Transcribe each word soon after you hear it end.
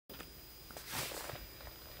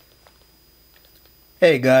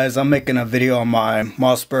Hey guys, I'm making a video on my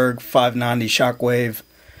Mossberg 590 Shockwave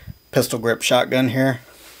pistol grip shotgun here.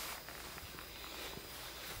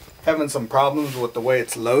 Having some problems with the way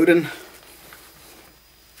it's loading.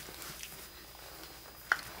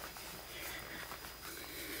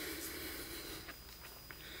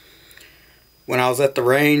 When I was at the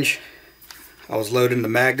range, I was loading the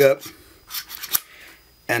mag up,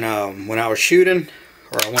 and when I was shooting,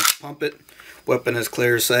 or I went to pump it, weapon is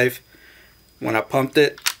clear, safe. When I pumped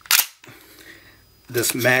it,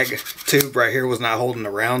 this mag tube right here was not holding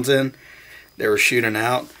the rounds in. They were shooting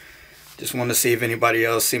out. Just wanted to see if anybody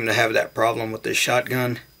else seemed to have that problem with this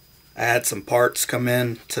shotgun. I had some parts come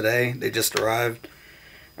in today. They just arrived.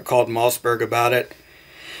 I called Mossberg about it,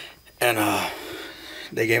 and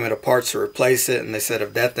they gave me the parts to replace it, and they said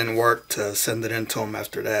if that didn't work, to send it in to them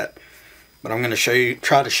after that. But I'm going to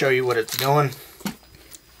try to show you what it's doing.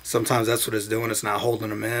 Sometimes that's what it's doing. It's not holding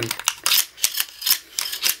them in.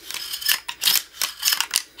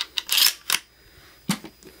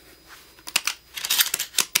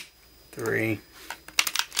 Three,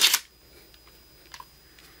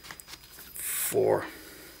 4.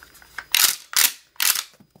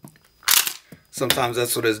 Sometimes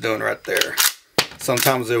that's what it's doing right there.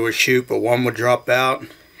 Sometimes it would shoot, but one would drop out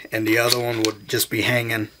and the other one would just be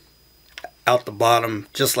hanging out the bottom,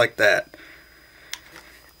 just like that.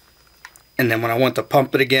 And then when I went to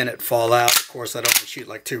pump it again, it'd fall out. Of course, I'd only shoot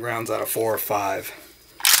like 2 rounds out of 4 or 5.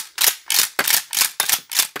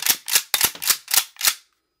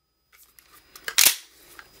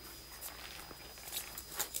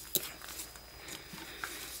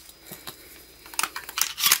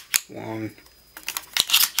 One,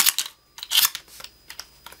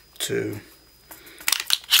 2,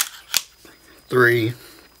 3,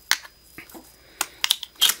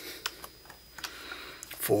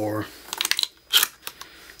 4,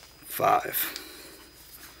 5.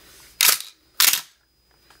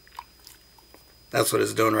 That's what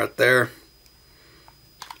it's doing right there.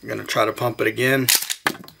 I'm gonna try to pump it again.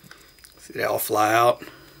 See, they all fly out.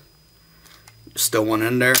 There's still one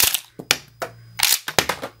in there.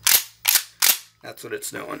 That's what it's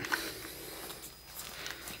doing.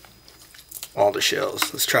 All the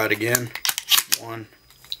shells. Let's try it again. 1,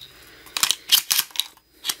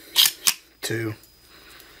 2,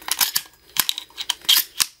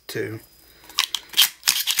 2,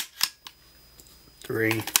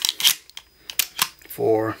 3,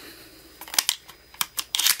 4,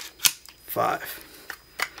 5.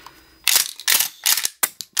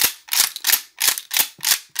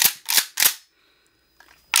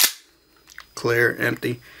 Clear,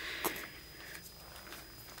 empty.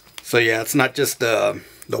 So yeah, it's not just the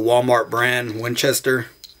Walmart brand Winchester,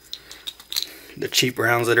 the cheap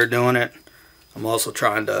rounds that are doing it. I'm also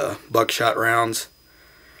trying to buckshot rounds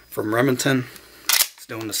from Remington. It's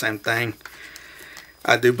doing the same thing.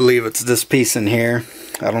 I do believe it's this piece in here.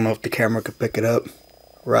 I don't know if the camera could pick it up.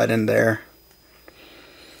 Right in there.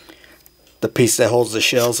 The piece that holds the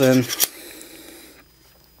shells in.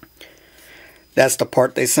 That's the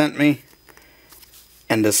part they sent me.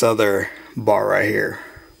 And this other bar right here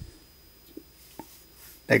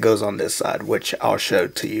that goes on this side, which I'll show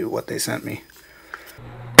to you what they sent me.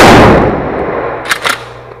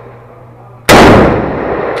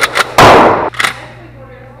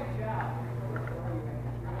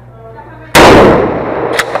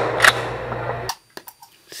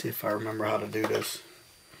 See if I remember how to do this.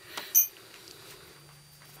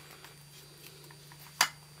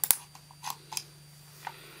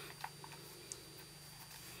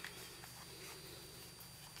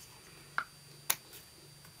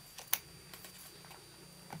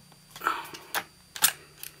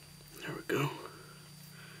 Go.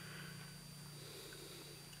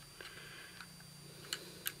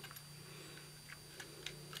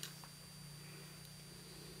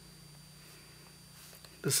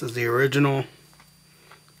 This is the original.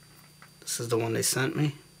 This is the one they sent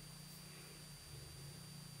me.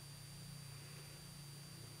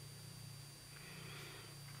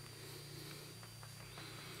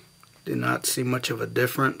 Do not see much of a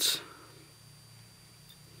difference.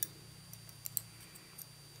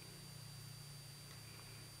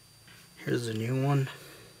 Here's the new one.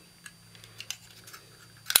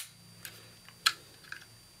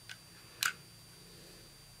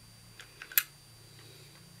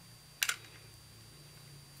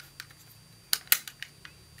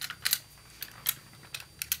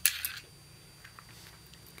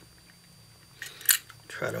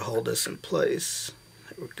 Try to hold this in place.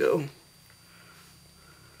 There we go.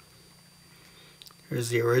 Here's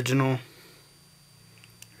the original.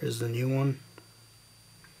 Here's the new one.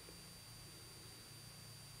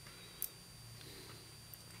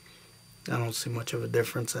 I don't see much of a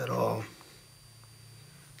difference at all.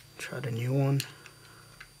 Try the new one.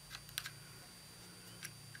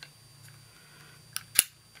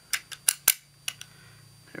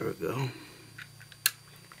 There we go.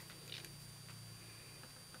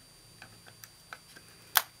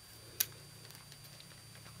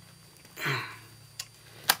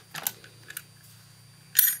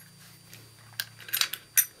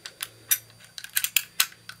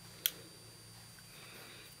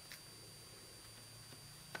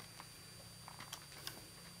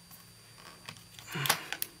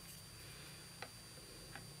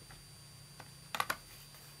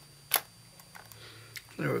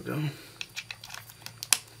 There we go.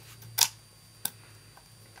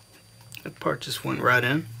 That part just went right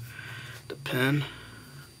in. The pin.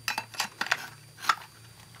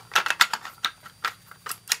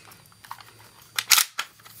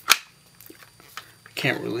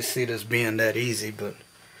 Can't really see this being that easy, but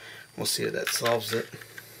we'll see if that solves it.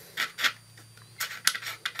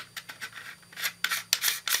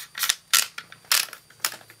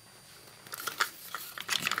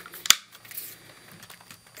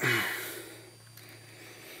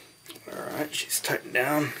 Alright, she's tightened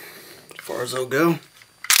down as far as I'll go.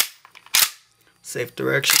 Safe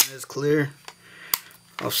direction is clear.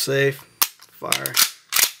 Off safe. Fire.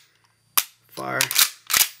 Fire.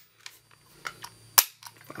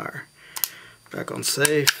 Fire. Back on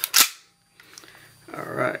safe.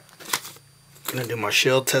 Alright. Gonna do my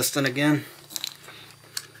shield testing again.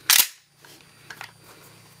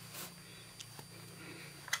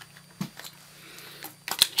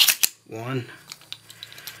 One,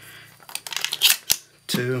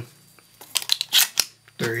 2,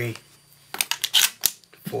 3,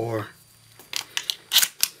 4,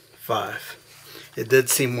 5. It did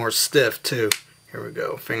seem more stiff too. Here we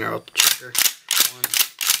go. Finger out the trigger. 1.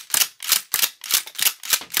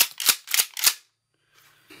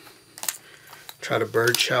 Try to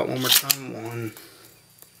bird shot one more time. 1,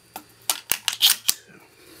 2,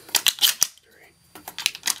 3,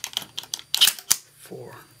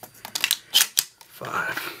 4,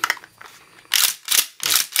 5.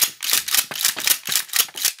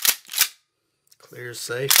 Clear,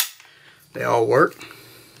 safe. They all work.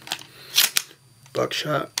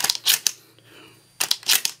 Buckshot.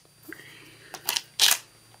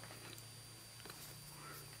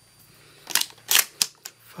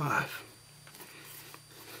 5.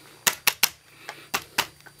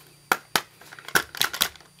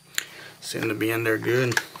 Seem to be in there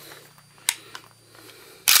good.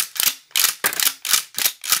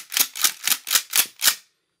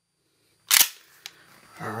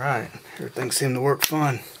 Alright, everything seemed to work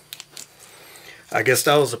fine. I guess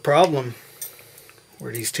that was the problem.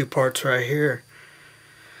 Were these two parts right here.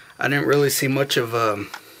 I didn't really see much of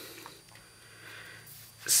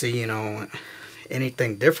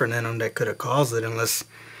anything different in them that could have caused it, unless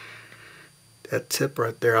that tip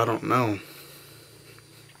right there, I don't know.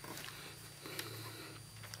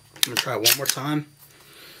 I'm gonna try it one more time.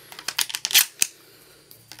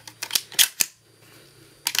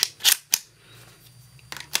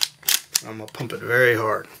 I'm gonna pump it very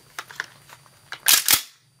hard.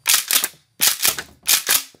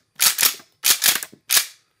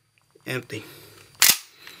 Empty.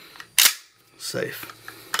 Safe.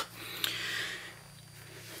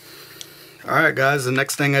 Alright guys, the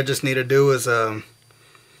next thing I just need to do is I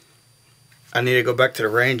need to go back to the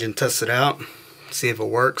range and test it out, see if it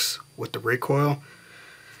works with the recoil.